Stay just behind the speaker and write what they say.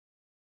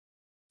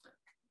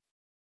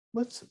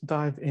Let's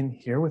dive in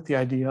here with the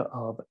idea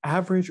of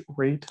average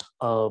rate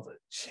of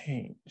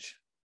change.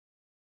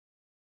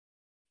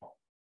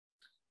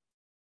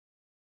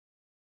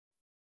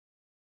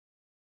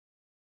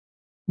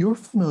 You're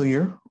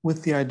familiar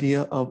with the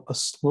idea of a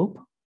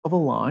slope of a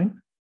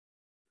line,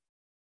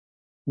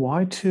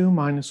 y2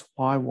 minus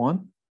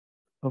y1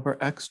 over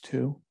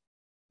x2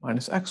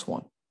 minus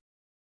x1.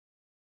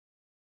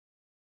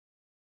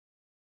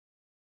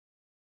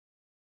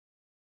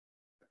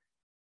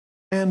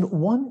 And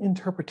one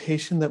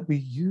interpretation that we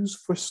use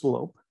for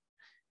slope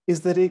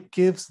is that it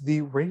gives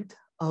the rate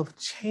of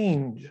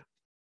change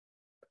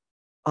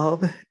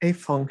of a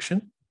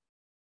function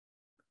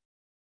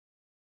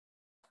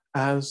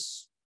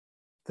as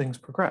things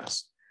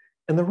progress.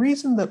 And the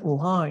reason that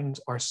lines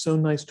are so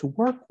nice to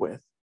work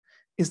with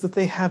is that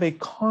they have a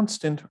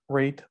constant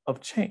rate of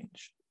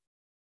change.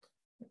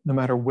 No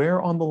matter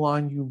where on the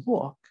line you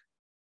look,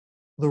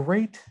 the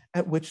rate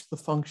at which the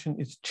function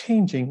is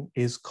changing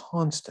is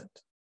constant.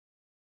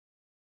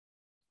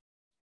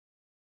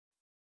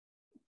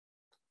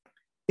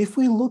 If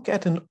we look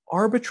at an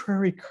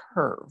arbitrary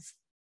curve,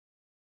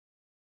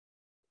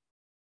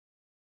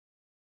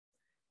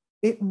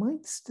 it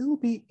might still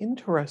be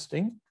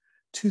interesting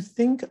to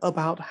think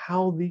about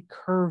how the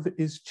curve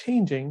is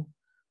changing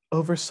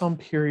over some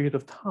period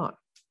of time.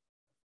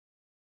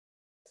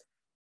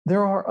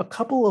 There are a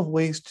couple of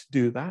ways to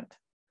do that.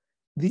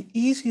 The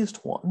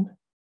easiest one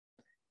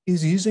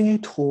is using a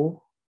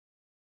tool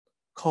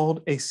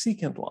called a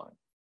secant line.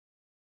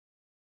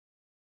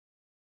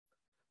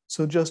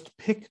 So just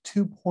pick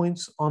 2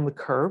 points on the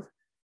curve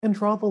and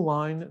draw the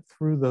line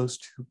through those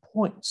 2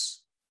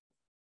 points.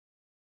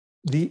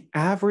 The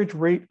average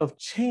rate of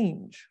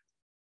change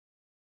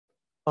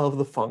of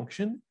the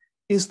function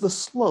is the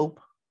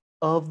slope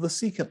of the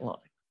secant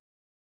line.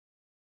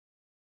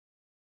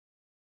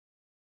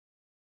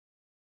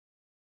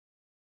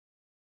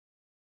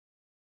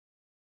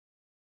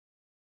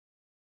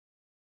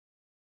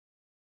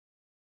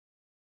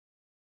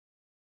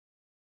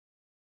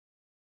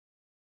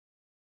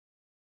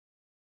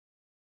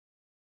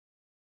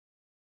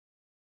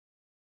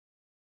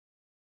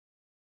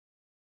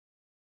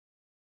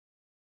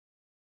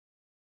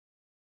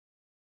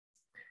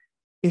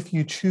 If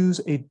you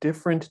choose a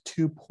different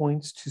 2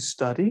 points to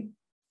study,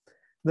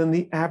 then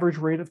the average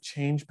rate of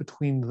change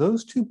between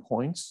those 2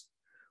 points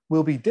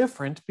will be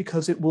different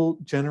because it will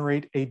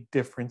generate a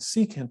different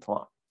secant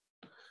line.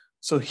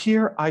 So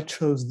here I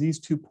chose these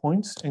 2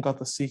 points and got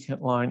the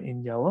secant line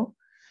in yellow.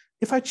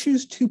 If I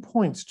choose 2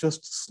 points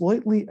just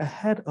slightly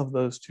ahead of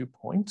those 2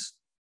 points,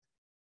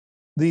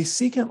 the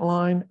secant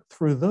line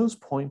through those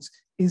points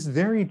is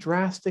very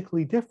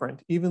drastically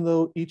different, even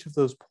though each of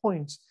those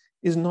points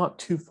is not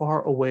too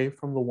far away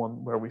from the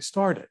one where we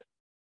started.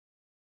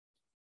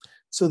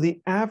 So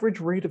the average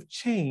rate of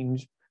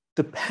change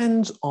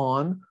depends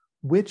on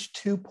which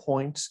 2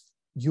 points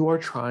you are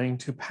trying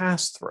to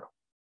pass through.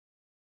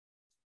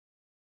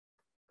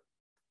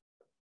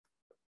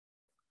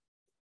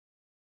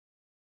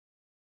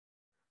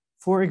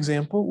 For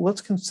example,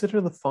 let's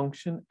consider the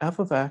function f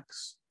of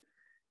x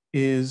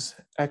is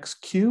x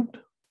cubed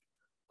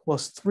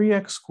plus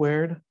 3x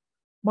squared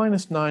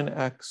minus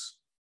 9x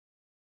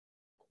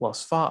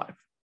plus 5.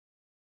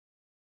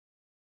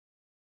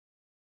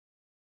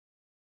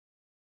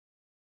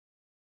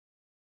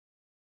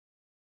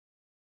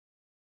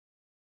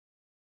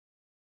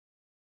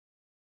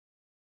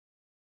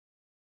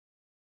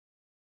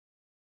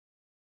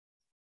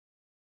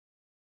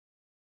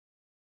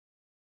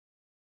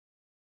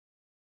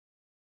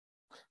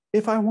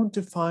 If I want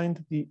to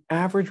find the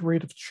average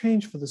rate of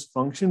change for this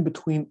function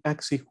between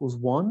x equals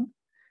 1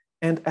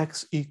 and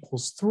x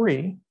equals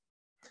 3,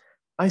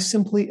 I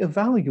simply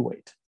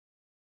evaluate.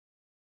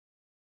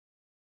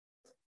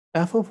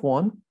 F of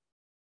 1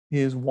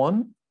 is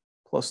 1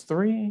 plus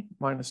 3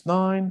 minus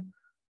 9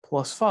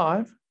 plus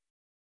 5.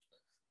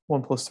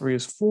 1 plus 3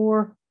 is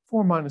 4.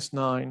 4 minus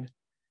 9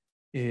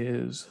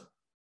 is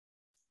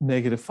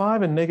negative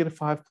 5, and negative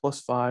 5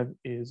 plus 5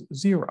 is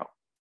 0.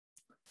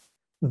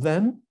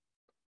 Then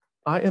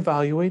I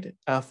evaluate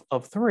f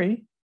of 3,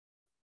 which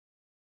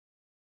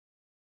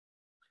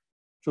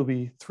will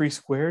be 3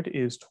 squared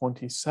is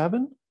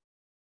 27.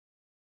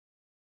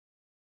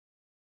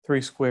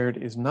 3 squared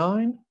is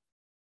 9.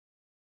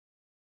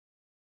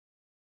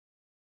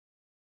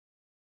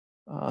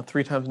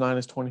 3 times 9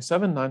 is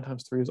 27. 9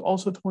 times 3 is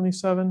also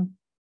 27.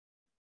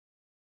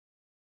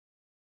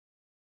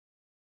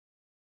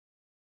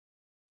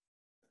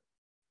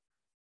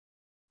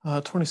 Uh,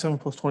 27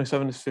 plus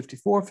 27 is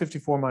 54.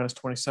 54 minus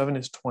 27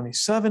 is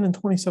 27. And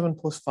 27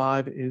 plus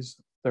 5 is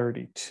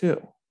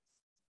 32.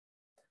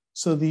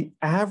 So the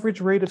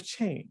average rate of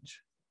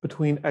change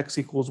between x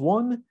equals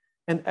 1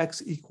 and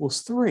x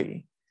equals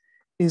 3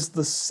 is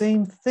the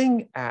same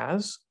thing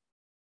as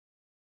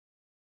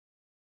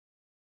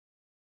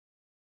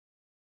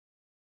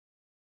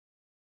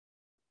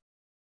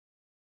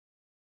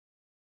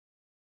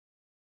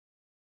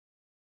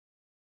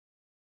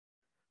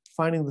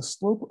finding the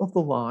slope of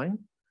the line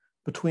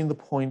between the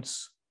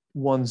points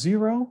 1,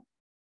 0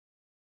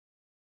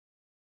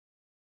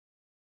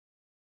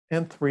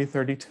 and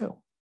 332.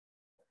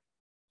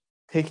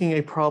 Taking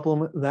a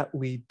problem that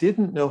we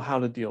didn't know how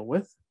to deal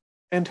with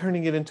and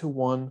turning it into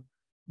one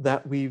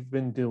that we've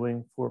been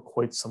doing for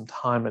quite some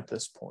time at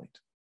this point.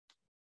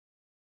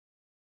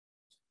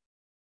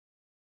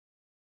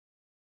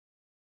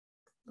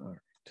 All right.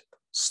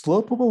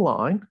 Slope of a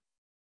line,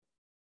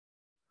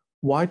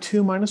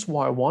 y2 minus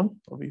y1,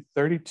 that'll be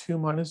 32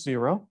 minus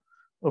 0,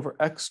 over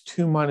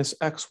x2 minus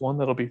x1,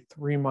 that'll be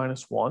 3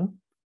 minus 1.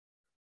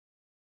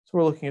 So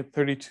we're looking at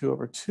 32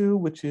 over 2,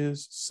 which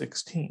is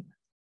 16.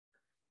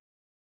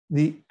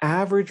 The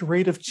average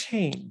rate of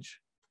change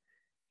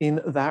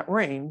in that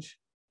range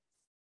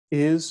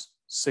is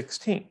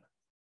 16.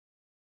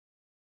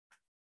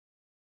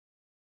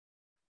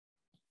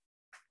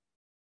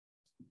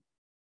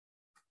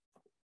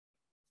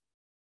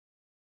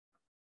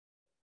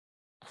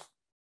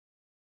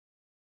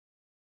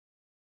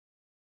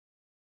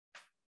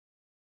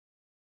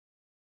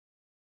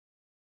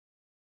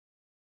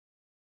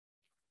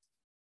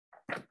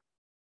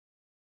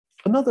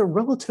 Another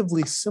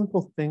relatively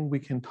simple thing we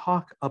can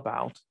talk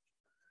about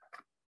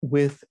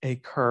with a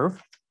curve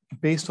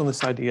based on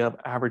this idea of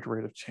average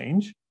rate of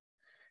change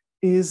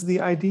is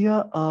the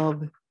idea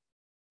of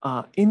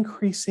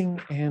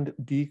increasing and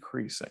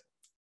decreasing.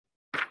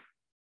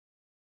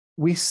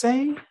 We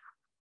say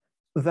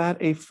that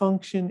a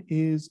function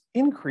is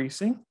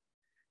increasing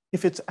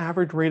if its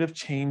average rate of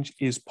change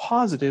is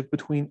positive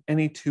between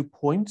any 2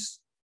 points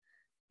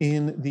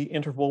in the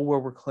interval where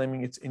we're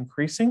claiming it's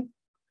increasing.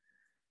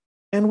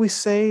 And we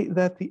say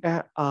that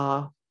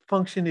the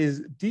function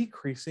is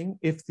decreasing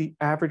if the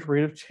average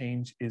rate of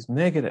change is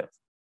negative.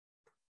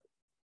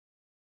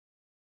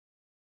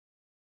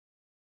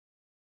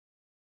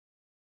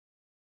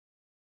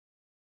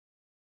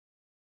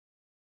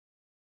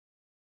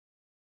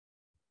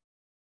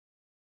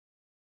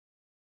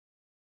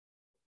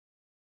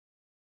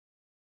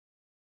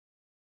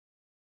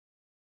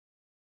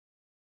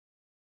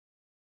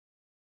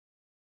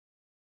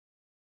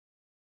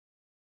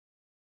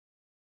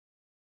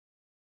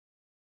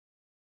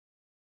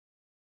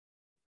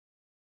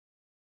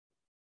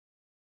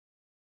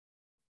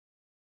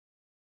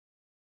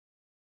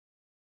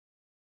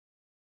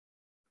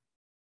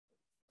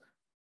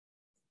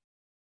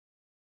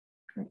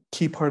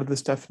 Key part of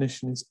this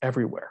definition is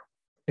everywhere.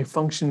 A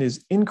function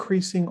is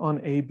increasing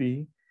on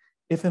AB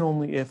if and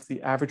only if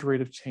the average rate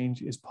of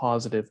change is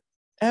positive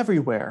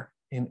everywhere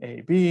in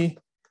AB,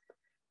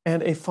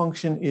 and a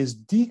function is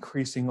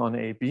decreasing on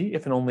AB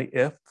if and only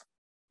if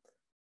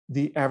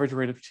the average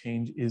rate of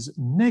change is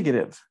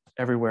negative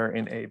everywhere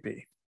in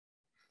AB.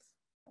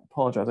 I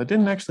apologize, I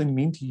didn't actually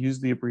mean to use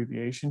the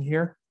abbreviation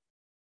here,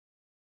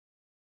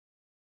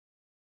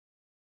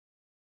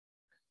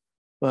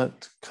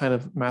 but kind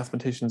of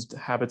mathematicians'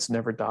 habits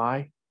never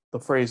die. The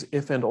phrase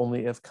if and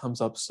only if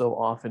comes up so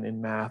often in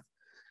math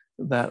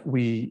that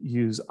we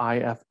use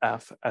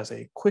IFF as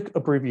a quick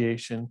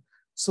abbreviation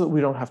so that we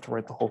don't have to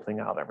write the whole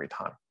thing out every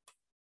time.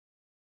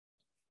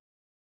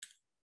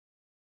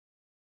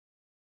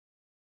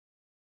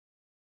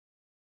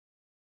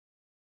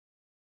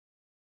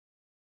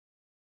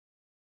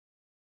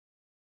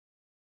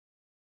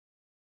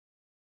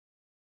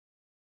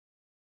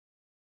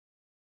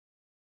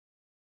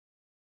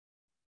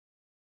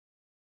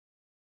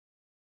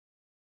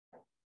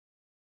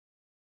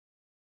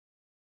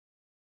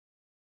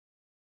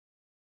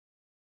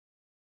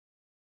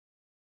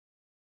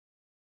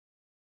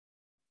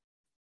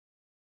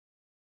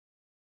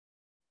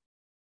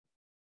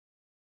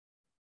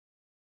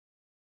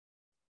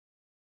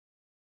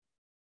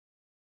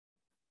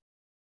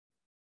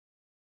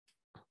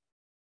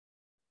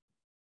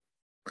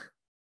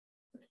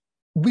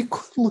 We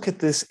could look at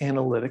this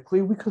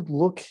analytically. We could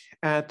look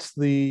at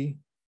the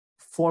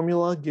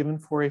formula given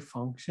for a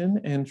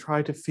function and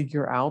try to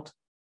figure out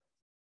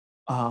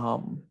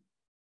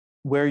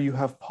where you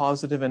have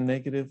positive and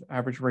negative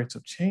average rates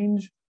of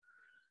change.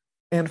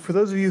 And for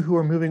those of you who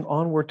are moving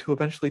onward to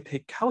eventually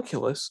take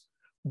calculus,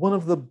 one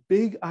of the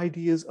big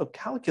ideas of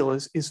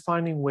calculus is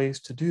finding ways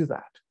to do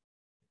that.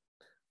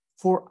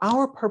 For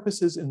our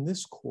purposes in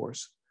this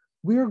course,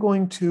 we are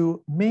going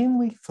to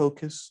mainly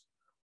focus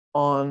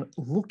on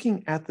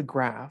looking at the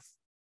graph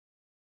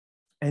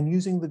and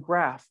using the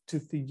graph to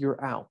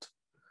figure out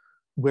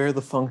where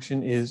the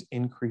function is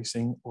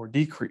increasing or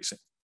decreasing.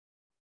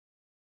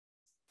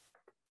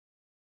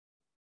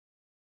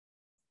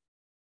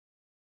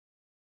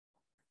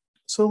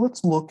 So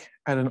let's look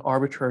at an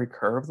arbitrary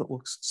curve that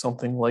looks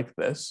something like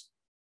this.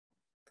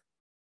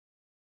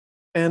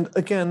 And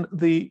again,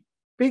 the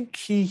big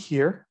key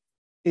here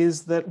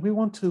is that we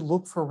want to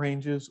look for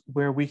ranges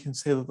where we can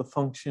say that the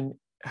function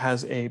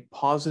has a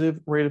positive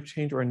rate of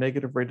change or a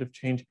negative rate of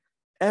change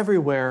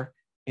everywhere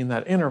in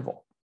that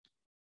interval.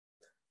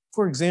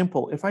 For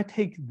example, if I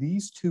take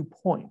these 2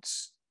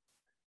 points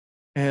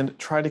and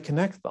try to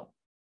connect them,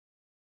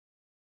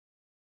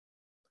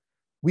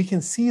 we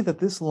can see that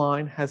this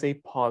line has a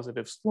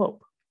positive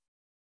slope.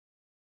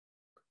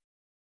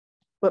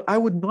 But I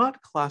would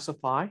not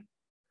classify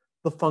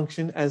the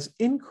function as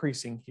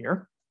increasing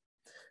here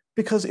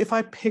Because if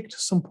I picked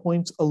some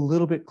points a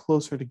little bit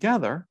closer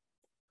together,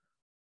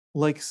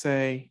 like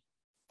say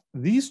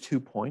these 2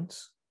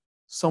 points,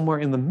 somewhere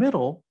in the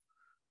middle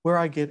where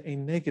I get a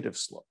negative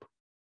slope.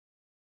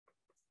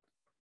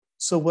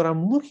 So what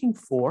I'm looking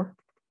for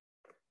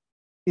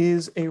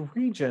is a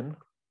region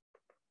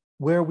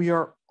where we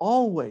are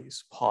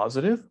always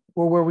positive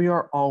or where we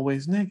are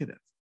always negative.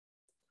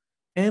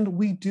 And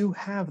we do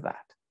have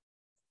that.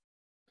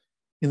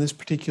 In this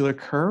particular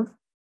curve,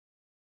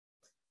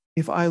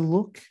 if I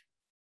look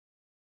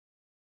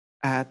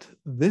at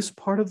this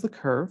part of the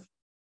curve,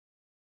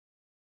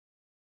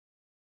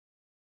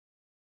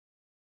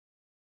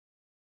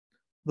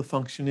 the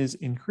function is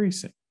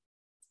increasing.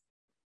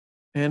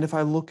 And if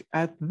I look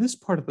at this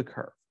part of the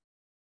curve,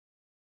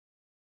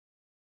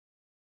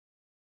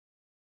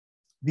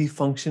 the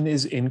function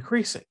is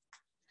increasing.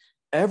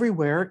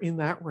 Everywhere in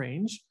that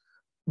range,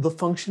 the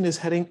function is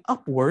heading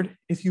upward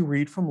if you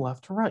read from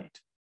left to right.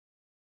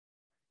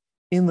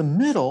 In the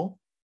middle,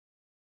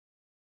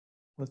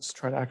 let's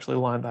try to actually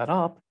line that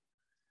up.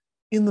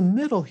 In the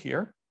middle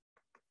here,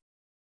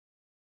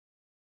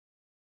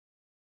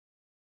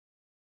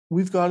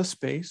 we've got a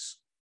space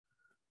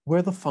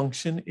where the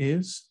function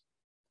is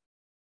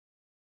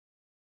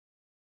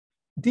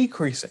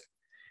decreasing.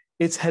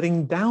 It's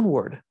heading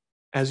downward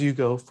as you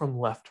go from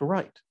left to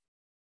right.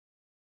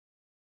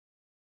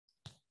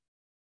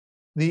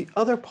 The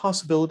other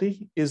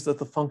possibility is that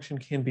the function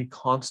can be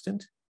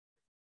constant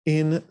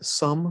in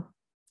some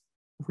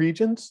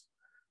regions.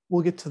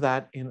 We'll get to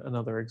that in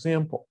another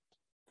example.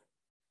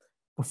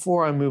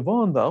 Before I move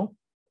on, though,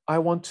 I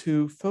want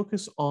to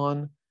focus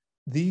on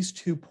these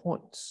 2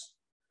 points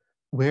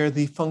where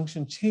the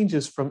function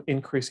changes from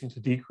increasing to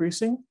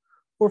decreasing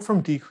or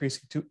from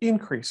decreasing to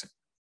increasing.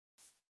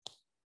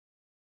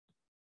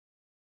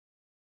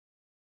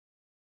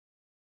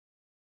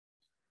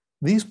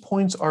 These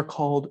points are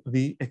called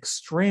the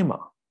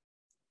extrema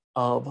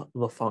of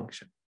the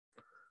function,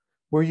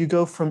 where you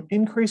go from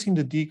increasing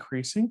to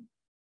decreasing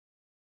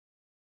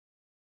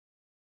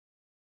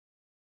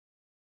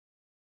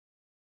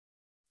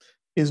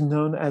is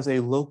known as a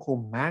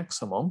local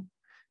maximum,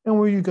 and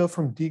where you go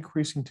from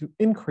decreasing to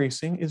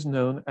increasing is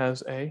known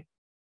as a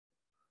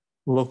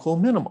local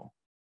minimum.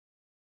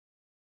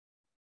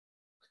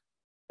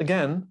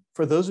 Again,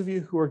 for those of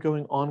you who are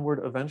going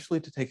onward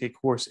eventually to take a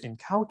course in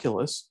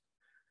calculus,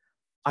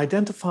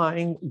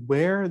 identifying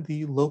where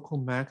the local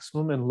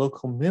maximum and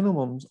local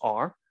minimums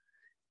are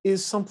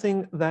is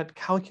something that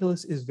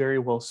calculus is very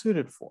well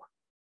suited for.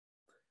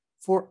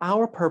 For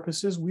our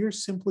purposes, we are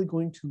simply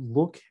going to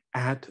look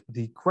at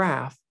the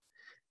graph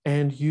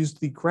and use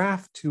the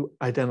graph to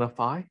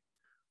identify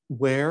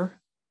where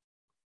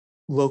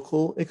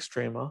local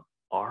extrema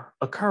are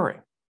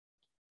occurring.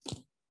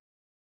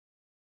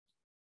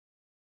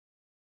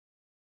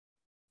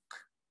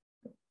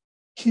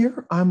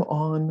 Here I'm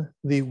on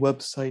the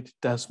website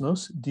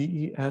Desmos,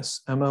 desmos.com,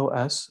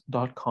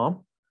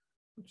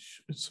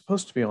 which is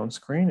supposed to be on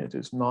screen. It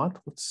is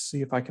not. Let's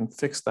see if I can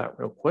fix that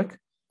real quick.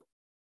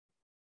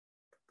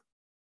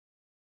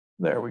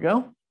 There we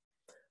go.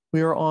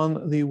 We are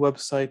on the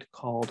website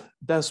called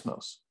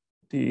Desmos,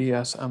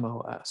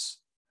 D-E-S-M-O-S.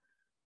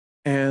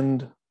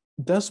 And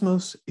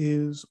Desmos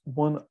is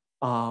an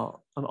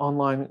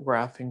online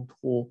graphing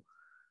tool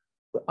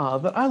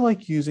that I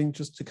like using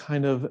just to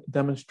kind of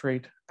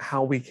demonstrate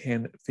how we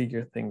can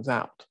figure things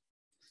out.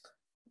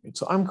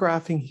 So I'm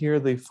graphing here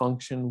the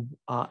function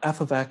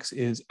f of x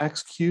is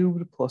x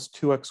cubed plus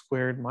 2x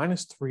squared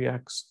minus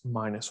 3x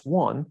minus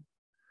 1.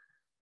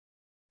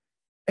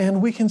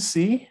 And we can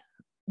see,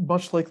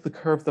 much like the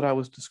curve that I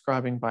was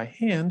describing by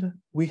hand,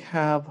 we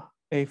have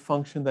a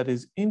function that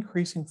is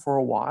increasing for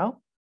a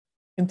while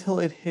until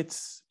it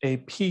hits a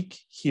peak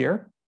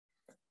here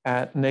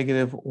at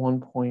negative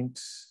 1.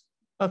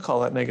 I'll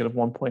call that negative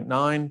 1.9,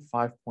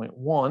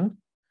 5.1.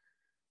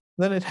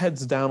 Then it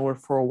heads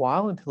downward for a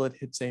while until it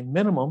hits a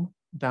minimum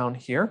down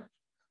here,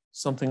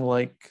 something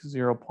like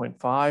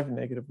 0.5,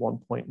 negative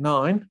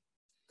 1.9.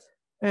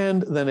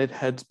 And then it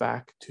heads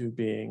back to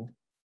being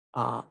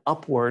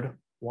upward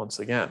once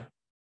again.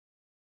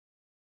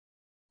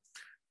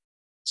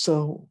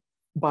 So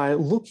by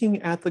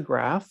looking at the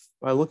graph,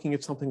 by looking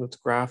at something that's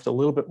graphed a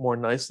little bit more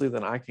nicely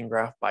than I can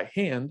graph by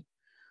hand,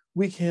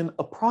 we can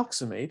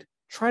approximate,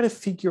 try to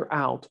figure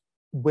out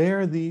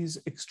where these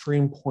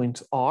extreme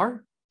points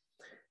are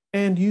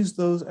and use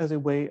those as a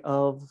way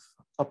of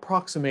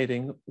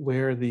approximating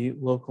where the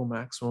local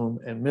maximum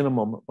and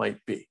minimum might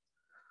be.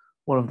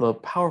 One of the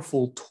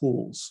powerful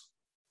tools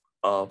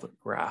of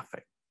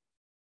graphing.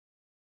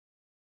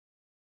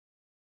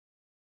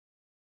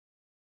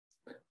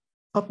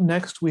 Up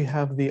next, we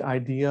have the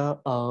idea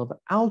of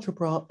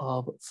algebra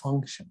of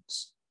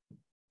functions.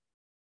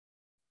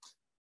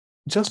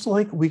 Just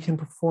like we can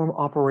perform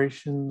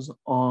operations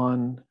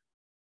on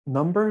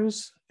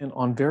numbers and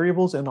on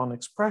variables and on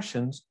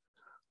expressions,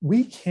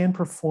 we can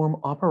perform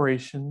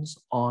operations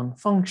on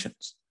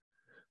functions.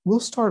 We'll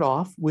start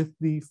off with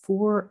the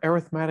 4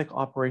 arithmetic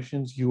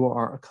operations you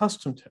are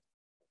accustomed to.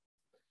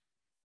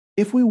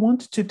 If we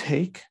want to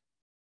take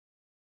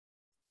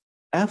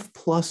f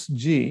plus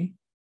g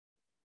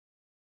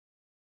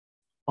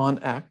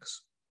on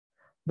x,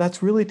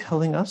 that's really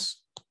telling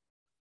us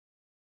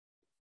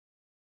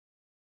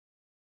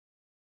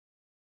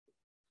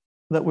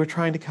that we're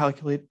trying to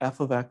calculate f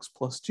of x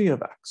plus g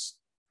of x.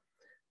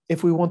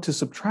 If we want to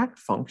subtract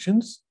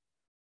functions,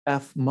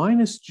 f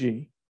minus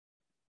g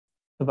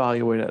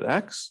evaluated at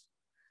x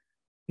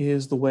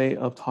is the way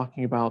of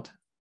talking about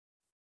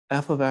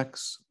f of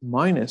x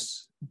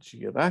minus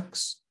g of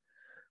x.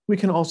 We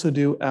can also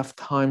do f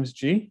times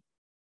g,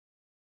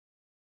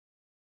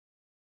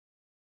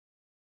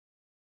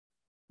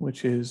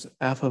 which is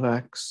f of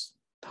x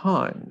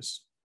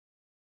times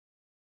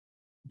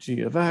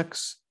g of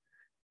x.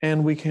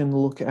 And we can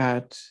look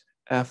at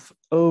f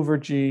over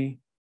g,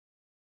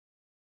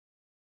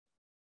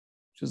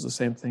 which is the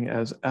same thing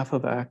as f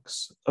of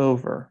x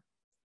over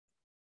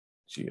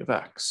g of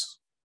x.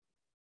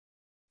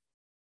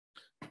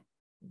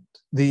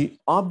 The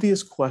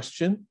obvious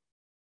question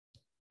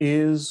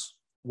is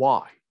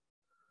why?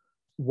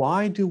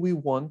 Why do we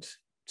want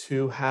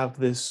to have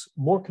this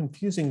more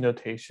confusing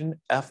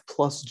notation, f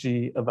plus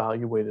g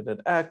evaluated at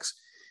x,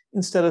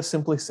 instead of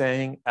simply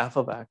saying f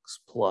of x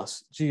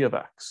plus g of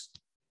x?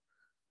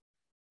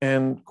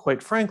 And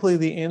quite frankly,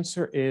 the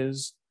answer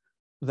is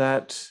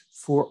that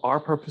for our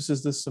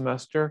purposes this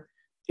semester,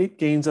 it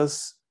gains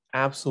us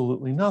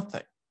absolutely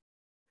nothing.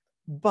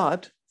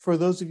 But for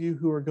those of you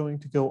who are going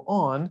to go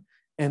on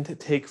and to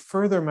take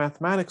further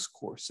mathematics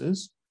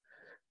courses,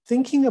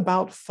 thinking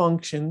about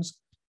functions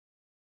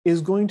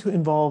is going to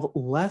involve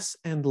less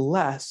and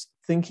less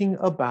thinking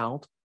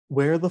about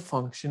where the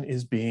function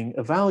is being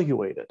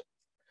evaluated.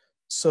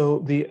 So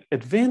the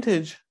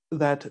advantage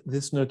that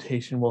this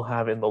notation will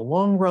have in the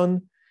long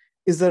run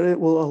is that it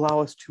will allow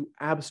us to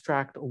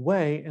abstract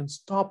away and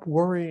stop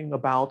worrying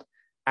about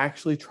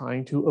actually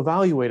trying to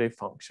evaluate a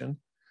function.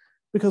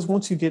 Because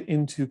once you get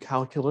into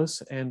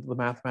calculus and the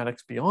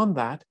mathematics beyond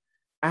that,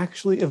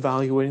 actually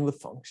evaluating the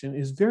function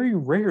is very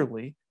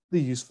rarely the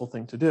useful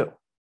thing to do.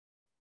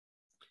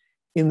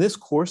 In this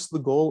course, the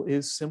goal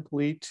is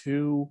simply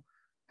to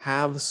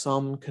have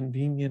some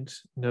convenient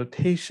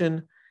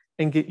notation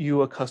and get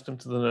you accustomed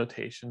to the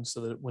notation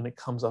so that when it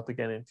comes up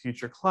again in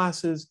future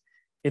classes,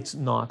 it's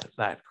not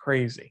that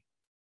crazy.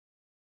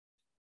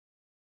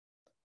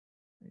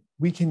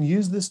 We can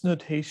use this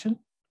notation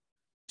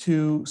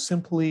to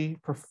simply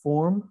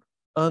perform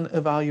an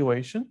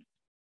evaluation.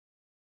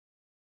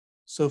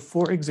 So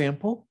for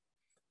example,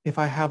 if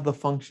I have the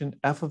function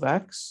f of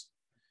x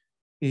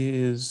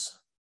is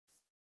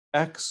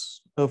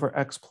x over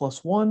x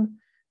plus 1,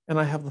 and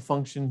I have the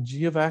function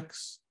g of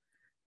x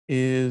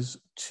is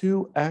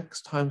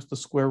 2x times the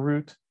square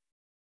root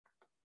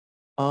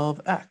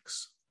of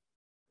x,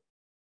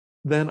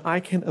 then I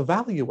can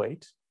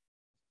evaluate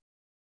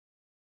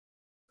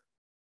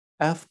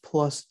f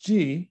plus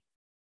g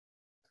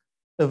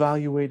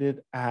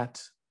evaluated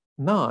at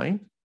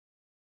 9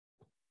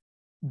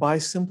 by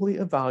simply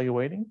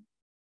evaluating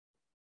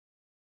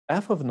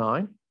f of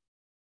 9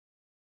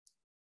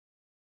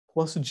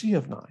 plus g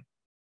of 9.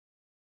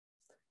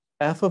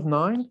 F of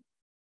 9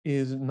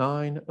 is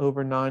 9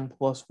 over 9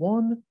 plus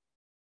 1.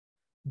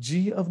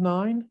 G of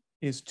 9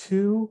 is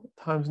 2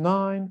 times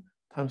 9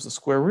 times the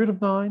square root of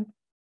 9.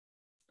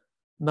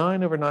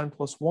 9 over 9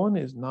 plus 1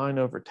 is 9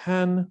 over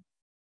 10.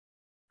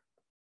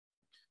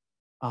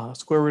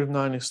 Square root of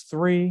 9 is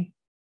 3.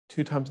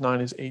 2 times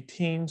 9 is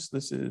 18. So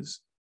this is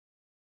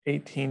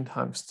 18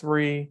 times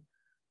 3,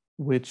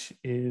 which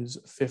is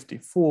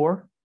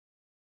 54.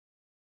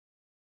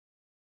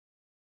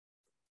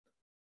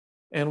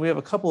 And we have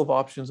a couple of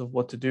options of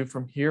what to do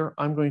from here.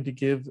 I'm going to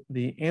give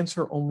the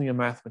answer only a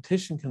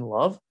mathematician can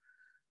love,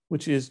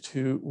 which is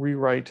to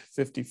rewrite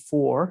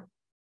 54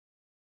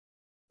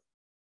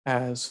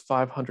 as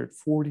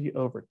 540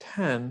 over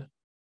 10.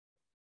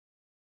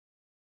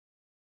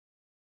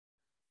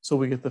 So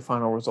we get the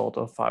final result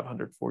of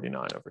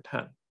 549 over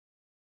 10.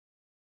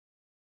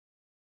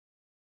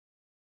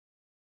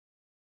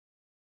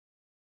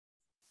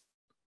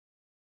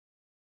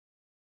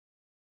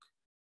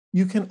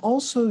 You can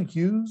also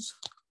use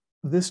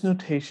this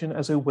notation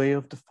as a way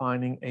of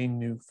defining a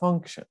new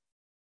function.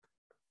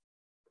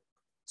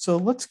 So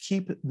let's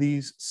keep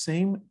these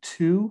same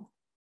two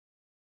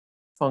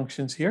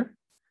functions here.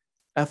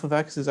 F of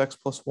x is x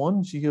plus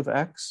 1, g of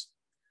x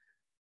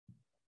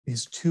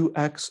is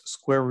 2x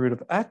square root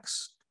of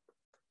x.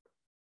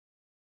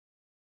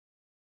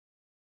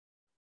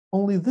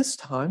 Only this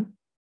time,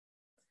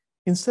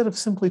 instead of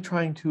simply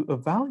trying to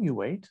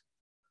evaluate,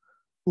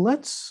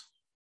 let's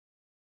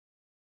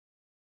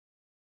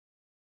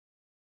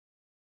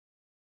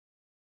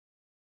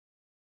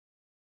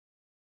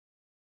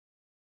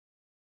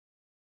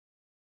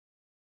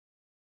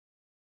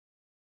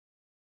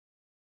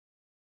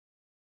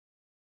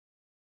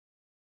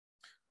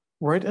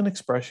write an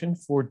expression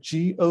for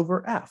g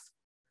over f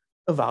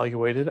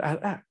evaluated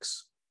at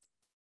x.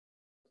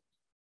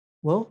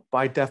 Well,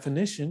 by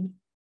definition,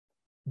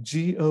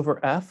 g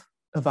over f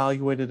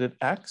evaluated at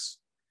x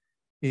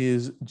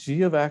is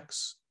g of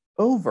x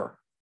over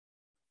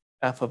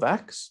f of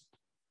x.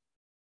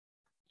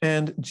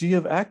 And g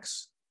of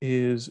x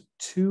is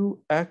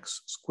 2x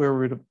square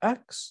root of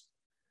x.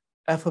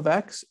 F of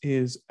x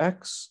is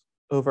x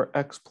over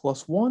x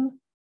plus 1.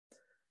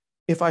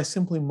 If I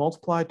simply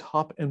multiply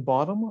top and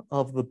bottom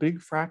of the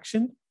big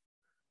fraction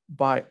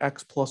by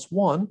x plus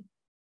 1,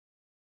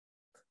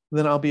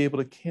 then I'll be able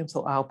to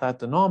cancel out that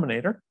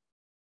denominator.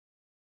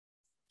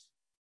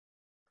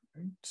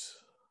 Right.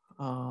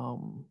 A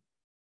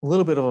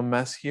little bit of a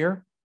mess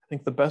here. I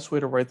think the best way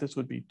to write this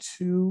would be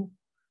 2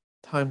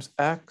 times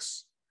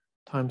x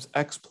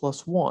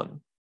plus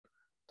 1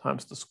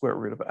 times the square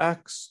root of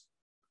x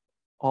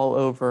all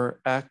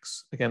over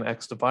x. Again,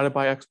 x divided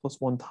by x plus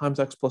 1 times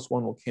x plus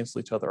 1 will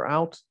cancel each other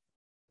out.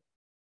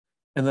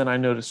 And then I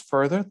notice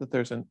further that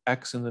there's an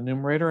x in the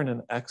numerator and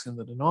an x in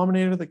the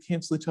denominator that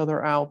cancel each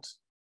other out.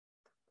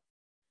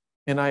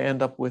 And I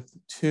end up with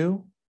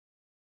 2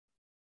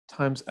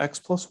 times x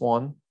plus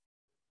 1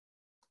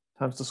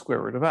 times the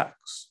square root of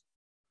x.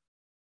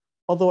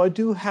 Although I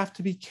do have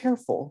to be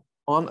careful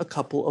on a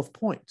couple of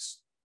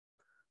points.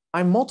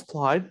 I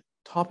multiplied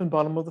top and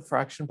bottom of the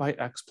fraction by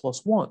x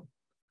plus 1.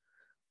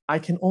 I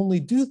can only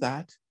do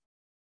that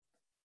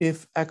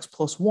if x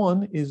plus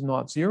 1 is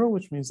not 0,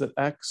 which means that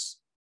x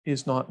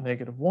is not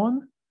negative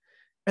 1.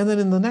 And then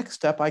in the next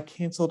step, I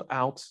canceled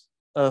out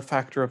a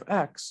factor of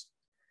x.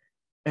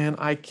 And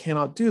I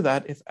cannot do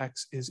that if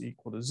x is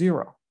equal to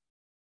 0.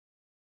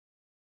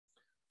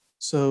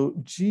 So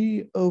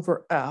g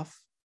over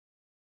f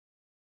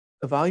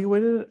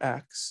evaluated at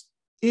x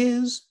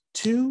is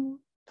 2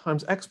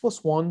 times x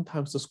plus 1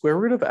 times the square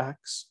root of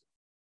x,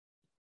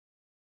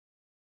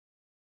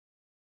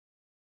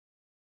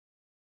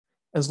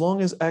 as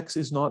long as x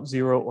is not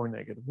 0 or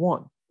negative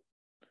 1.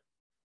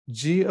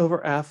 G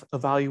over f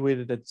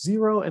evaluated at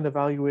 0 and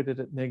evaluated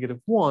at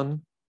negative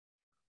 1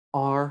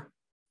 are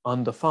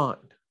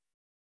undefined.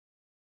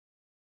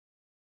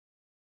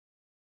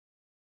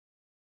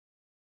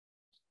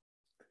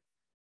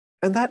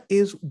 And that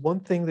is one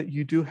thing that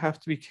you do have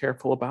to be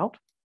careful about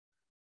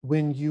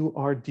when you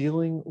are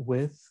dealing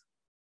with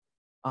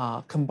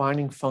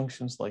combining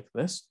functions like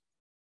this.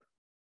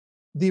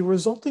 The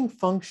resulting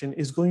function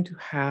is going to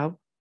have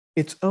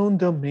its own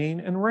domain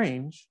and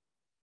range.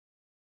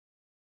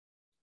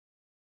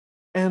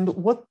 And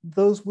what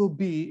those will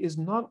be is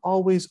not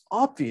always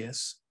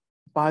obvious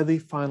by the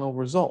final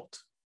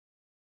result.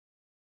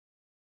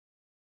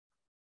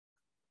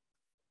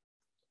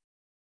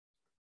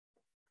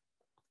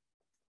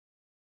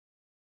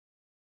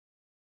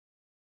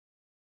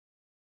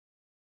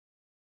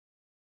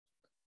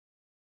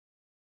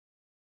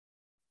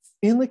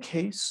 In the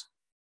case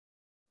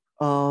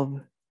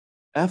of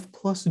f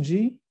plus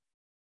g,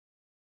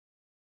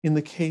 in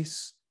the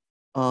case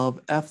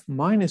of f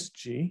minus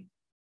g,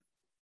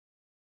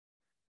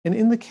 and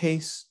in the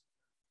case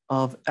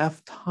of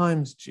f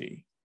times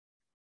g,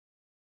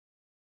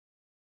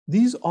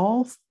 these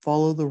all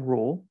follow the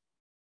rule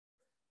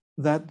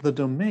that the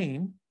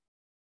domain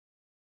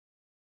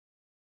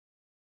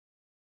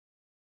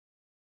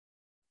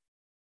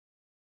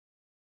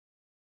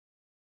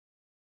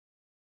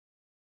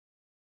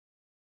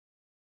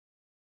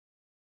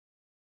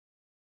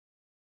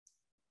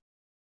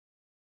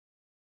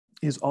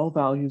is all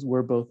values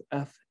where both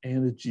f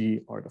and g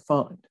are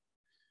defined.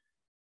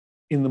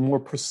 In the more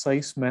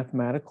precise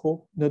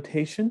mathematical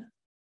notation,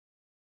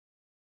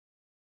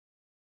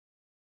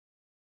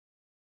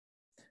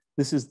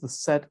 this is the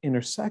set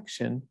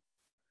intersection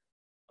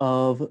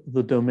of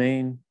the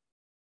domain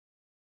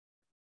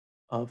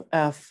of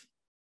f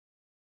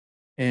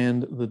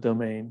and the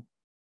domain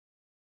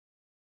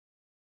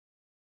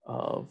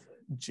of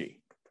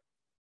g.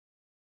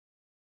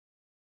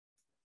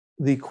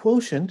 The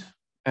quotient,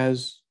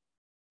 as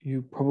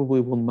you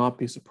probably will not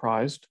be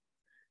surprised,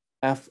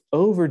 f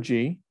over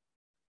g,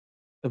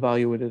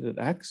 evaluated at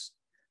x,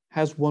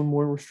 has one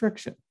more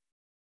restriction.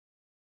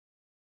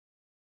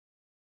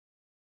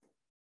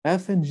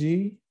 F and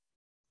g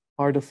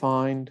are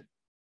defined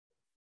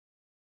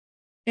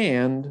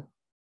and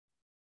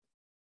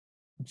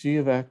g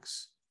of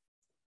x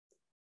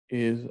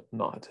is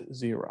not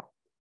 0.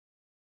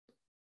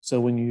 So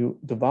when you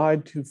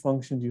divide two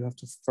functions, you have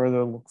to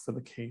further look for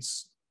the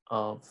case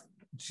of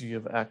g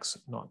of x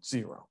not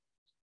 0.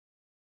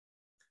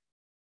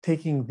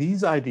 Taking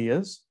these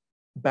ideas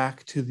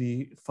back to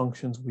the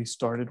functions we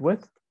started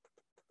with,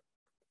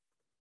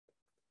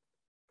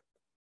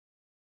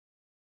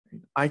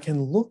 I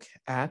can look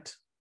at,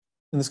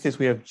 in this case,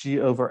 we have g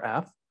over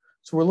f.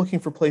 So we're looking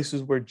for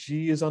places where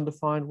g is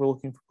undefined, we're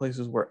looking for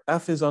places where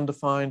f is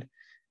undefined,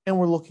 and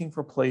we're looking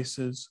for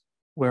places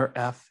where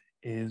f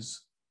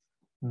is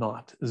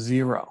not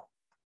 0.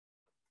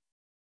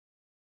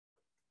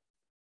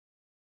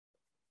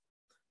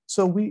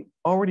 So we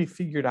already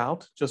figured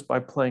out, just by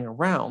playing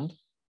around,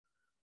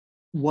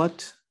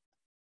 what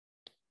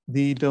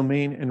the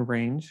domain and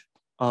range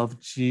of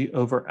g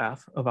over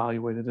f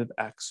evaluated at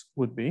x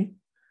would be.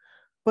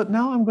 But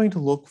now I'm going to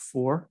look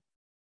for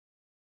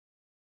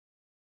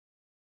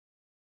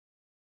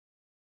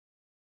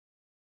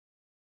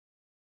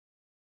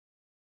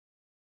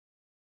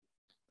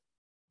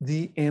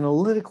the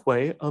analytic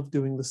way of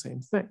doing the same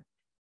thing.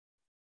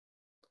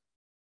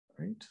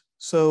 Right?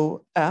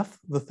 So f,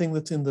 the thing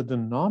that's in the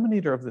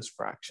denominator of this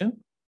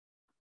fraction,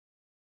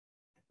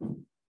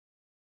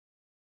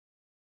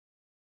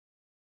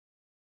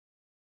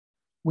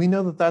 we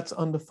know that that's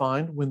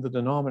undefined when the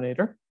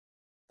denominator,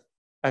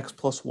 x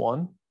plus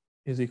 1,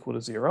 is equal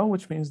to 0,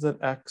 which means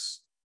that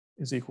x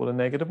is equal to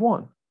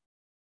 -1.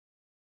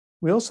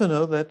 We also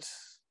know that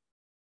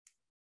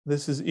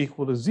this is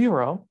equal to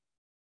 0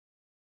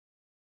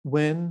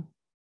 when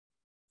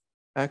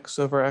x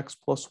over x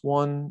plus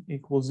 1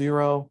 equals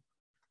 0.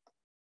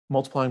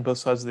 Multiplying both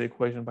sides of the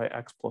equation by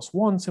x plus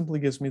 1 simply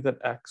gives me that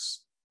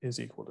x is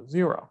equal to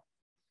 0.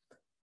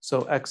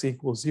 So x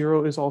equals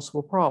 0 is also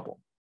a problem.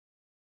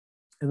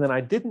 And then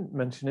I didn't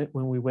mention it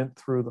when we went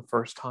through the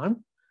first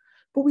time,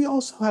 but we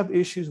also have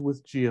issues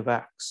with g of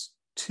x,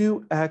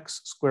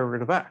 2x square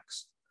root of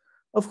x.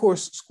 Of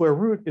course, square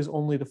root is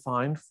only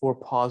defined for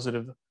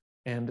positive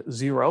and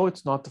 0.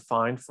 It's not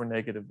defined for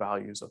negative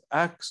values of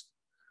x.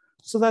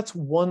 So that's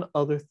one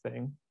other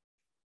thing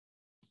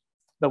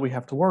that we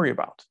have to worry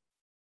about.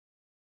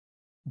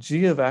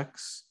 G of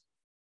x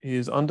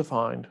is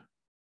undefined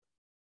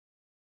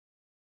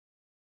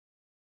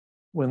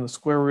when the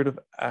square root of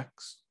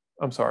x,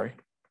 I'm sorry,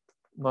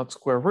 not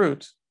square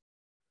root,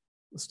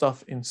 the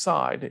stuff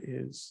inside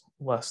is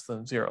less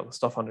than 0, the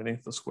stuff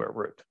underneath the square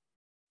root.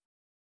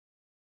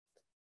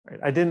 Right?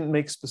 I didn't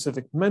make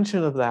specific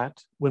mention of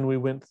that when we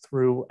went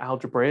through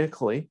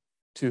algebraically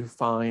to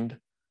find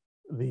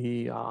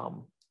the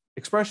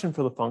expression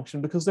for the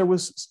function, because there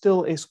was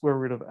still a square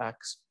root of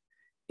x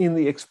in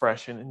the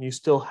expression, and you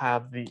still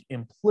have the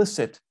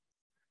implicit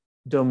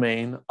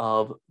domain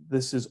of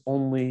this is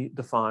only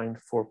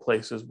defined for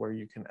places where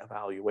you can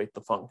evaluate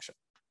the function.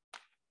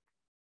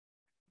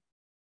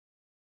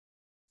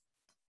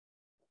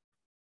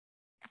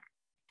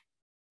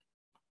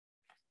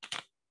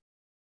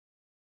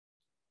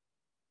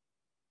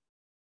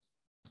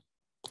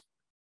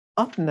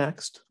 Up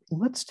next,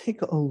 let's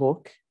take a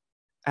look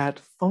at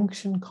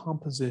function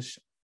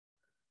composition.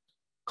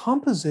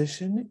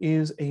 Composition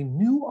is a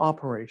new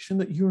operation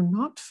that you're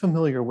not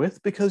familiar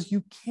with because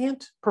you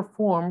can't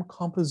perform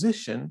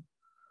composition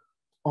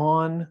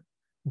on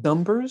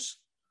numbers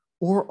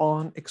or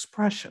on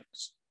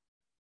expressions.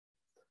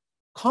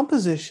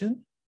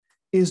 Composition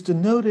is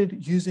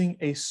denoted using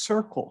a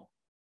circle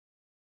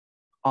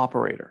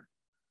operator.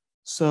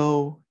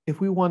 So if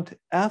we want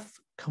f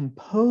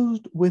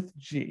composed with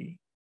g,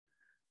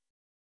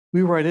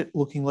 we write it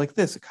looking like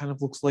this. It kind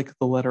of looks like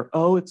the letter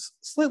O. It's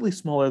slightly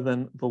smaller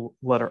than the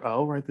letter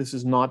O, right? This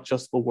is not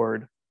just the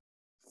word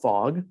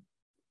fog.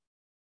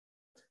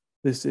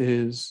 This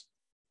is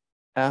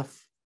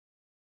F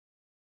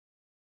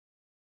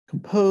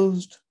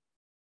composed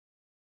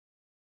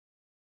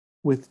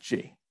with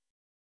G.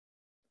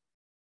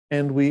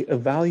 And we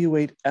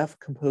evaluate F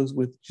composed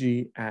with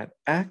G at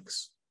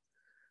X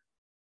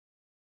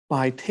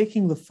by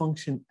taking the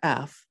function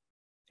F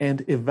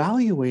and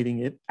evaluating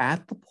it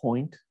at the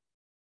point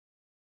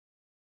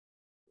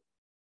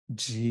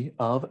g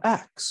of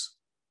x.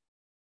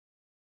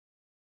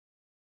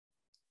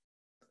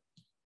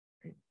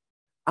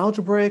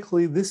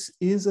 Algebraically, this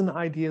is an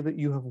idea that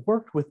you have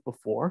worked with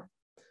before,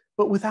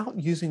 but without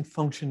using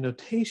function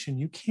notation,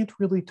 you can't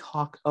really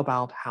talk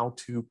about how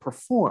to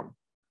perform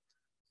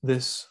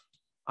this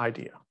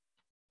idea.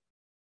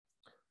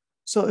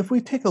 So if we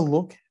take a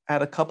look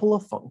at a couple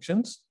of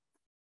functions,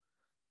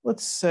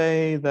 let's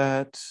say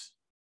that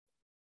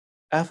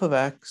f of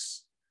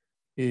x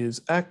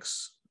is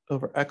x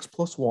over x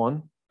plus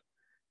 1,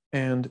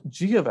 and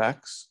g of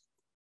x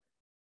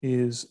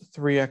is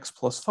 3x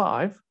plus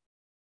 5,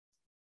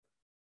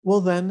 well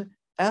then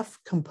f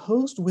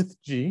composed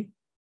with g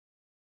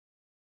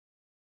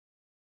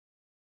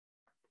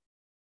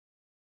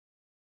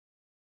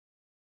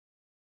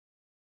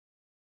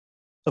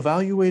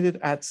evaluated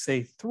at,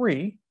 say,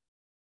 3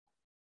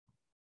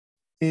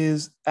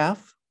 is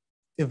f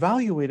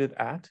evaluated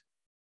at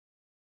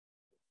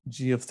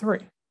g of 3.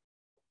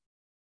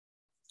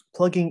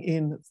 Plugging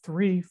in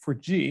 3 for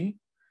g,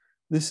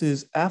 this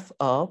is f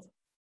of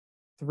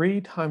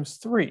 3 times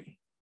 3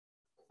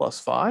 plus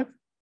 5.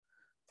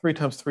 3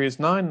 times 3 is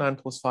 9, 9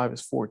 plus 5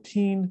 is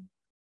 14.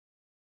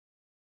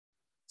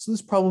 So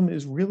this problem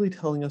is really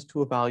telling us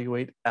to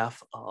evaluate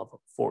f of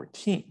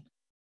 14.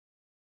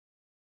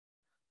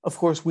 Of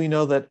course, we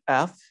know that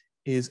f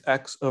is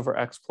x over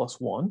x plus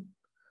 1.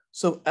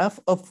 So f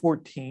of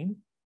 14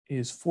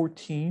 is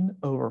 14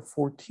 over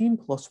 14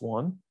 plus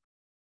 1,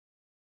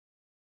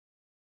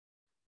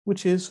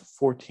 which is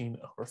 14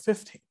 over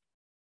 15.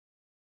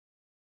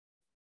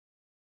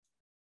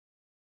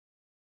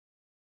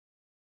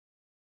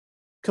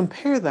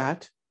 Compare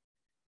that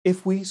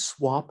if we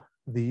swap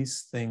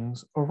these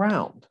things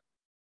around.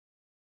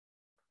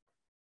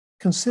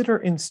 Consider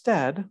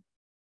instead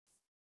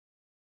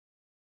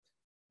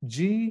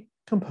g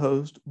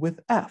composed with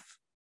f,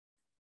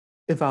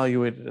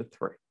 evaluated at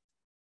 3.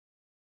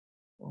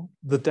 Well,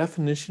 the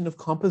definition of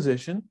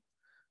composition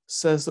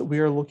says that we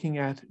are looking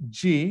at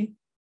g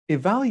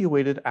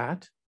evaluated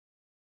at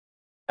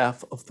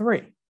f of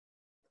 3.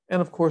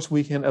 And of course,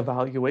 we can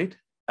evaluate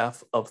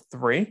f of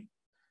 3.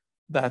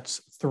 That's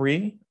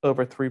 3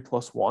 over 3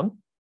 plus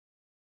 1.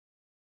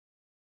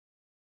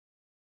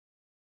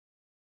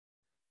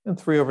 And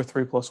 3 over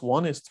 3 plus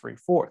 1 is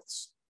 3/4.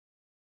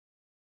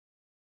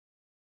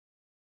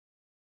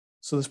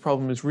 So this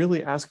problem is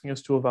really asking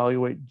us to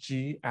evaluate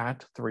g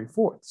at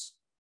 3/4.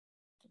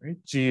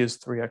 Right? G is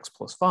 3x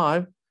plus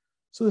 5.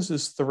 So this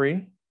is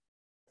 3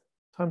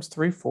 times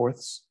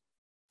 3/4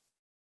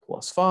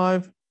 plus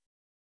 5.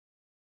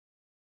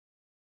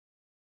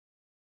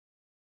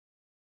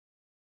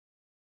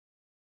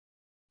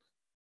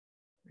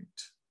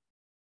 Right.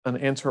 An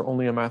answer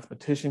only a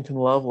mathematician can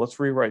love. Let's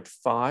rewrite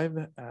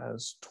 5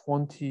 as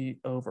 20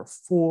 over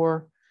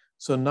 4.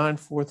 So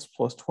 9/4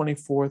 plus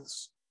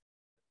 20/4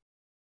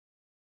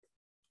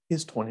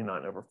 is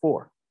 29 over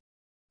 4.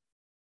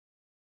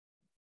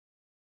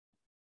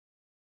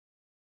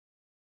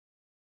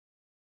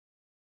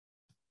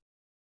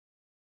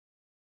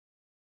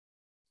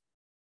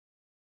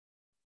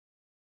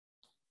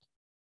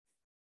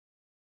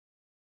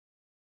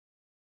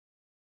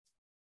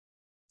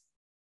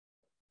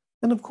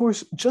 And of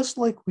course, just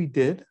like we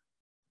did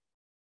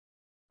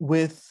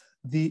with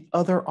the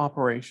other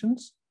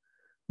operations,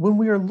 when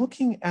we are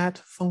looking at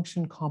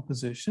function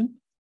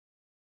composition,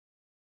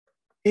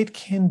 it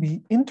can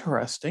be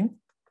interesting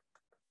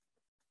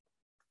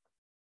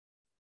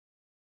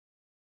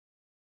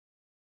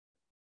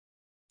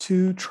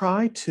to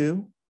try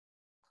to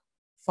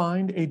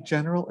find a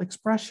general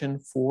expression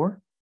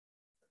for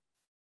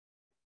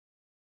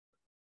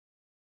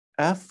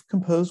f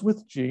composed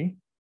with g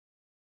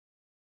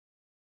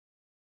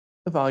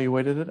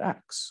evaluated at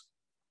x.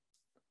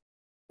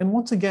 And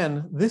once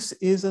again, this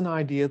is an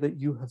idea that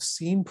you have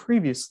seen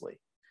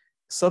previously.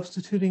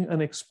 Substituting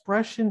an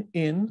expression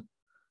in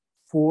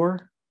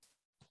for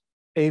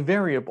a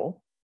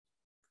variable,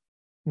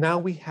 now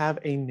we have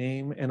a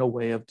name and a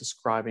way of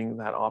describing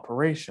that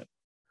operation.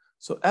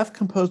 So f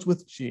composed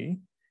with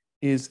g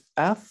is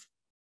f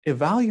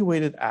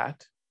evaluated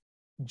at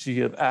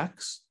g of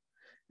x.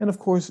 And of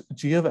course,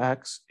 g of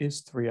x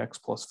is 3x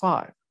plus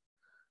 5.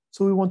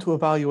 So we want to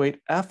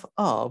evaluate f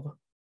of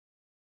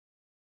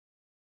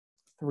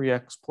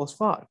 3x plus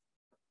 5.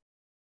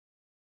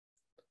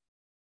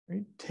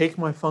 Right? Take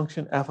my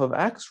function f of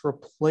x,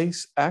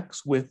 replace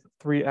x with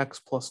 3x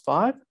plus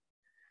 5,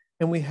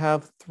 and we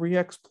have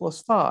 3x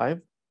plus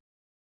 5.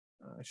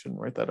 I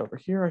shouldn't write that over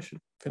here. I should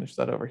finish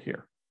that over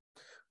here.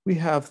 We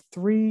have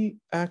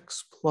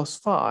 3x plus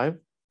 5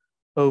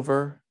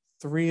 over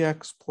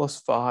 3x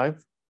plus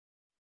 5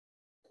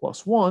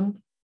 plus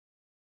 1,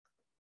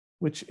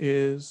 which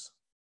is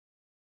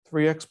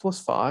 3x plus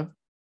 5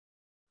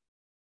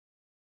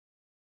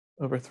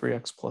 over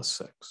 3x plus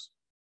 6.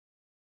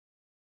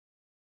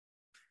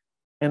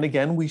 And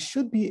again, we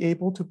should be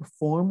able to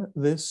perform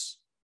this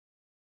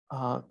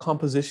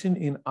composition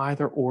in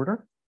either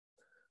order.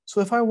 So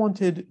if I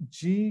wanted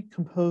g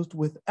composed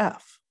with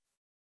f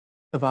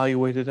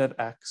evaluated at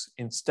x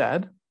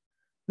instead,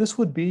 this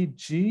would be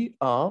g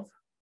of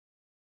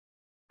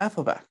f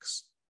of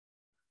x,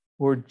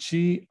 or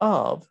g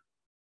of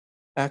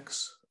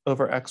x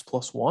over x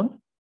plus 1.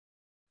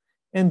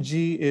 And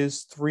g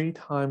is 3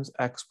 times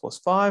x plus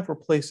 5.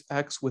 Replace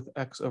x with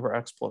x over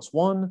x plus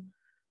 1.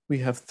 We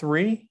have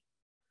 3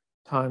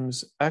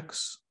 times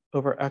x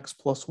over x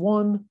plus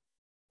 1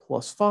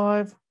 plus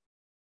 5.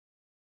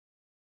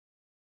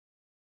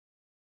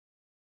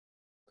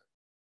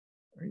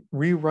 Right.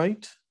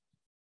 Rewrite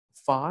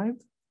 5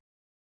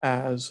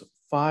 as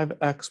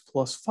 5x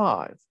plus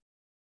 5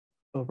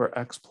 over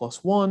x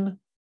plus 1.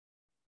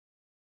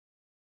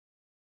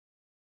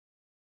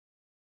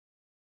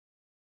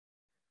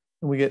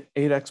 And we get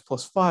 8x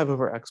plus 5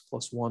 over x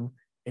plus 1,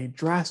 a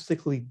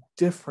drastically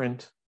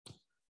different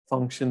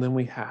function than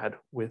we had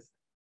with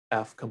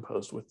f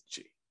composed with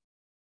g.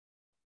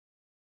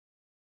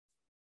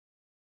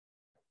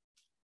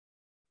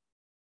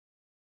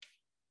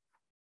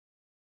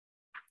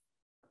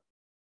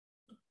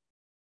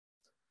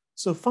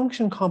 So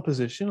function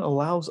composition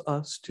allows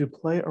us to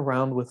play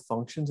around with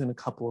functions in a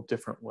couple of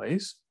different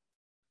ways.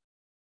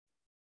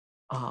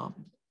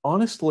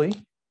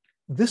 Honestly,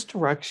 this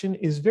direction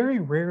is very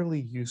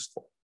rarely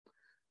useful.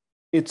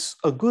 It's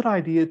a good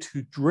idea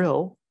to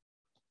drill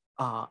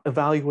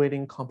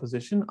evaluating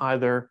composition,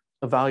 either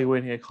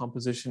evaluating a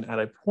composition at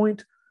a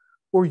point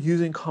or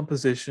using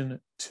composition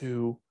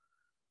to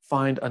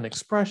find an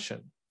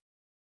expression.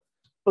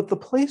 But the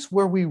place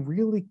where we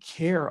really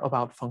care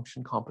about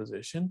function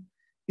composition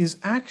is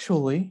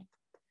actually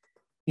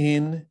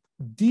in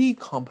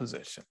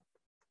decomposition.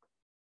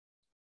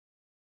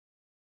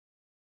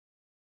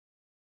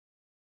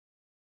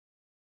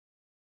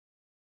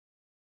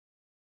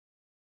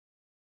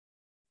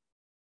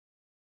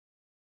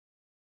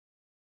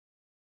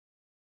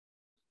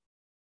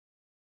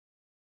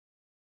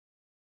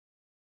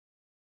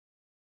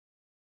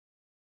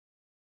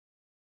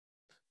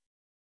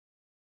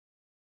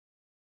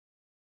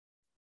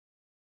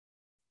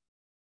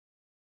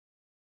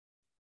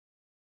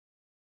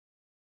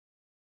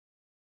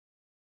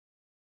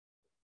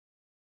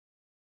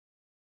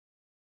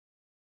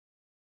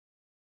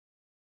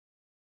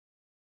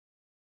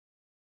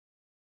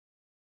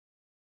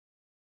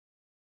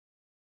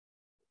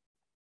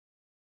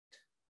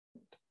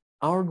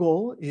 Our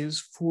goal is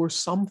for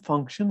some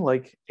function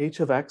like h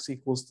of x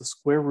equals the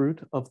square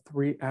root of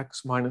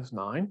 3x minus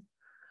 9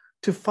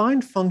 to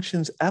find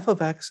functions f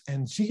of x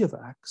and g of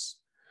x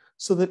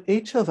so that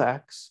h of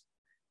x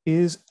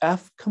is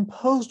f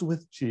composed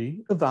with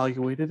g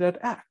evaluated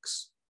at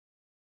x.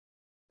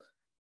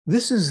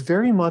 This is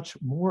very much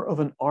more of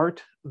an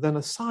art than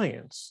a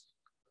science,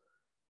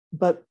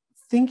 but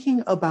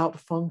thinking about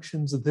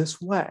functions this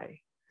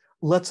way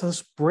lets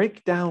us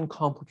break down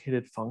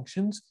complicated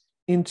functions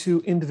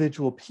into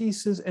individual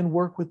pieces and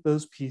work with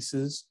those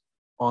pieces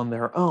on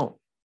their own.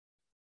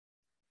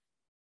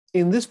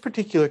 In this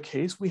particular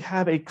case, we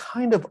have a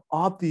kind of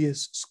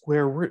obvious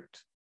square root,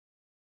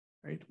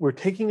 right? We're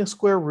taking a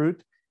square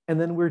root and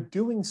then we're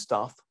doing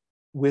stuff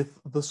with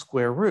the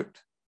square root.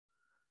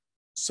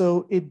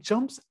 So it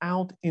jumps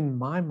out in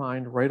my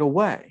mind right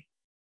away.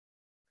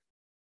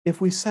 If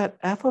we set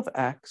f of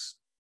x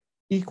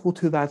equal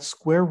to that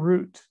square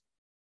root,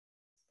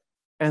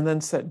 and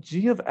then set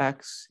g of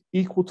x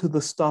equal to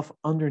the stuff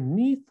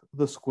underneath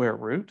the square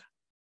root,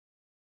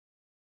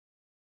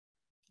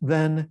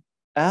 then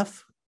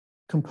f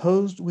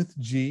composed with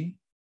g,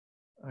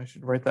 I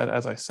should write that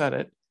as I said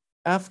it,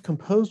 f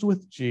composed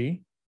with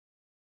g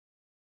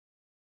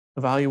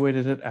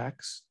evaluated at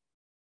x,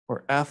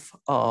 or f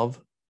of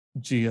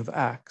g of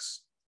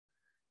x,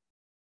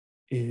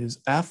 is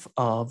f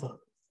of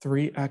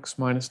 3x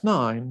minus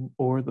 9,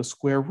 or the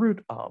square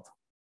root of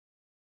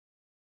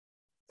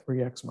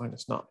 3x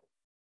minus 9.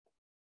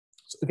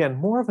 So again,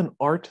 more of an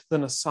art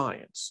than a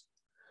science.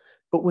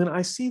 But when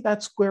I see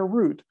that square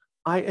root,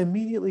 I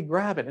immediately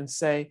grab it and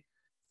say,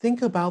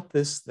 think about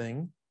this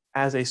thing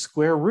as a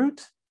square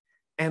root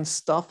and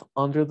stuff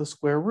under the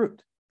square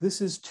root.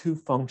 This is two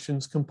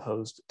functions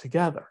composed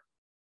together.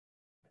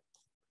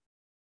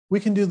 We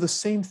can do the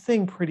same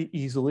thing pretty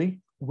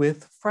easily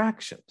with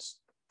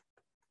fractions.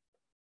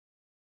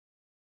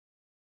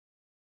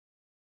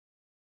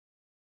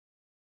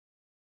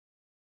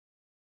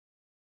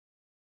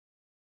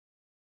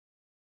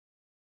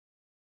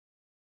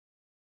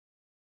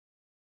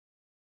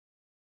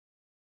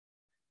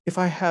 If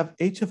I have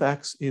h of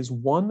x is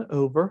 1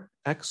 over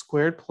x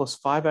squared plus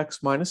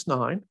 5x minus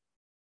 9,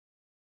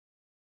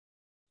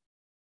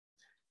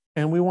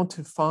 and we want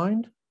to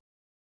find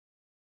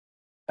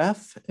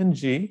f and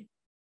g,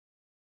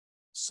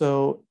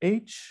 so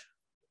h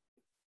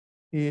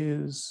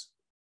is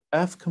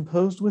f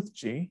composed with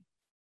g,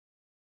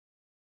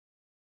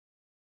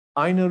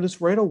 I notice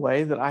right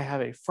away that I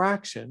have a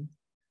fraction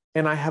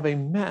and I have a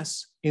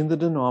mess in the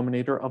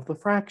denominator of the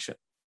fraction.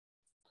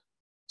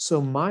 So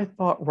my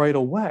thought right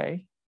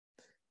away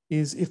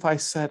is if I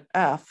set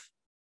f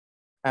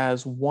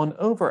as 1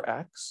 over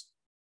x,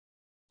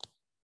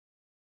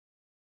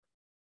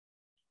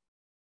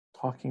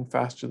 talking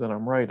faster than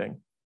I'm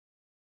writing,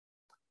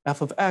 f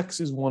of x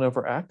is 1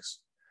 over x,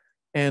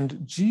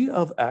 and g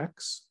of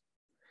x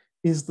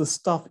is the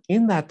stuff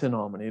in that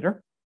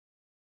denominator,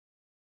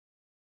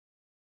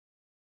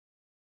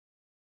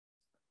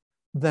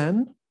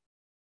 then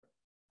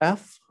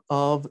f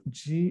of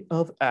g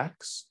of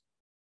x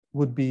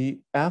would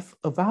be f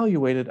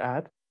evaluated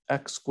at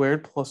x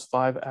squared plus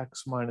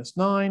 5x minus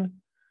 9,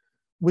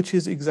 which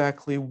is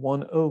exactly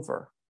 1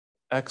 over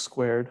x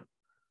squared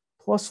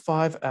plus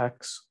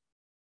 5x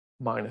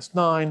minus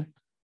 9,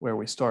 where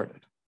we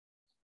started.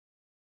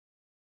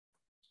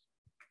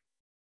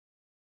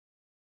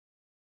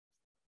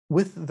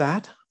 With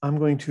that, I'm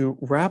going to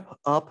wrap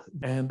up,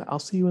 and I'll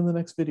see you in the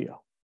next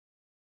video.